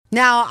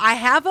Now, I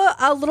have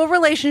a little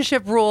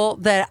relationship rule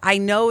that I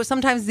know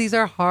sometimes these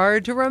are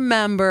hard to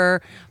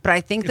remember, but I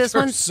think this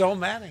one's so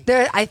many.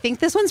 I think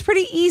this one's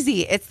pretty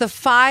easy. It's the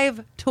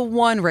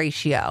 5-to-1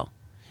 ratio.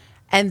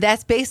 And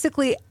that's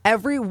basically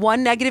every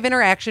one negative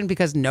interaction,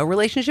 because no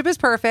relationship is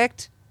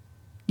perfect.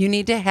 You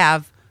need to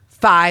have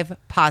 5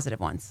 positive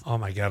ones. Oh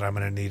my God, I'm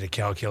going to need a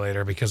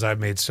calculator because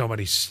I've made so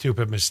many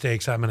stupid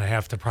mistakes. I'm going to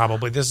have to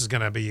this is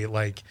going to be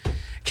like,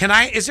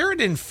 is there an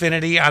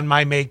infinity on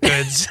my make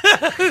goods?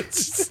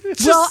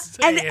 Well,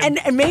 and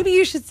maybe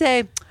you should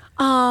say,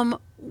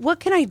 what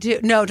can I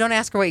do? No, don't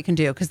ask her what you can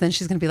do, because then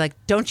she's going to be like,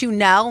 don't you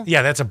know?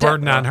 Yeah, that's a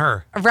burden on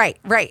her. Right,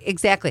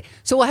 exactly.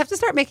 So we'll have to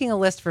start making a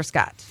list for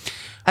Scott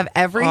of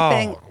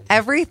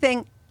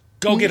everything.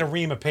 Go get a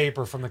ream of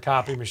paper from the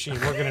copy machine.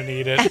 We're going to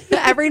need it.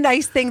 Every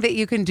nice thing that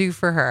you can do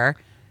for her.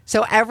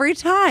 So every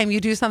time you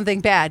do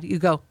something bad, you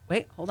go,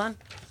 wait, hold on.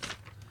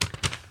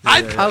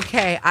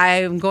 Okay,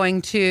 I'm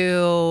going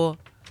to...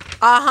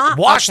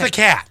 Wash the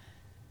cat.